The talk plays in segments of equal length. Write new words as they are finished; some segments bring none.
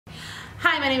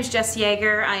Hi, my name is Jess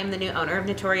Ioerger. I am the new owner of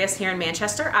Notorious here in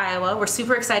Manchester, Iowa. We're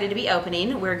super excited to be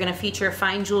opening. We're going to feature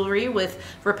fine jewelry with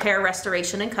repair,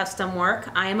 restoration, and custom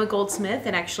work. I am a goldsmith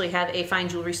and actually have a fine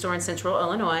jewelry store in Central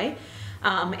Illinois.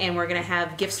 And we're going to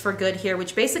have gifts for good here,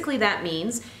 which basically that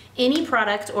means any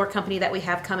product or company that we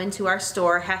have come into our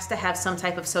store has to have some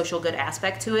type of social good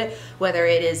aspect to it, whether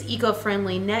it is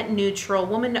eco-friendly, net neutral,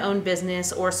 woman-owned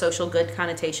business, or social good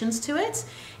connotations to it.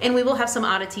 And we will have some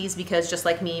oddities because just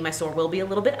like me, my store will be a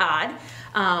little bit odd.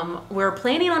 We're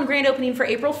planning on grand opening for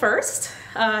April 1st.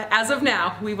 As of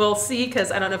now, we will see,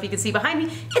 because I don't know if you can see behind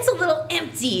me, it's a little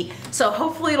empty. So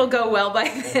hopefully it'll go well by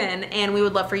then, and we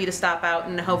would love for you to stop out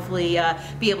and hopefully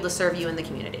be able to serve you in the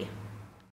community.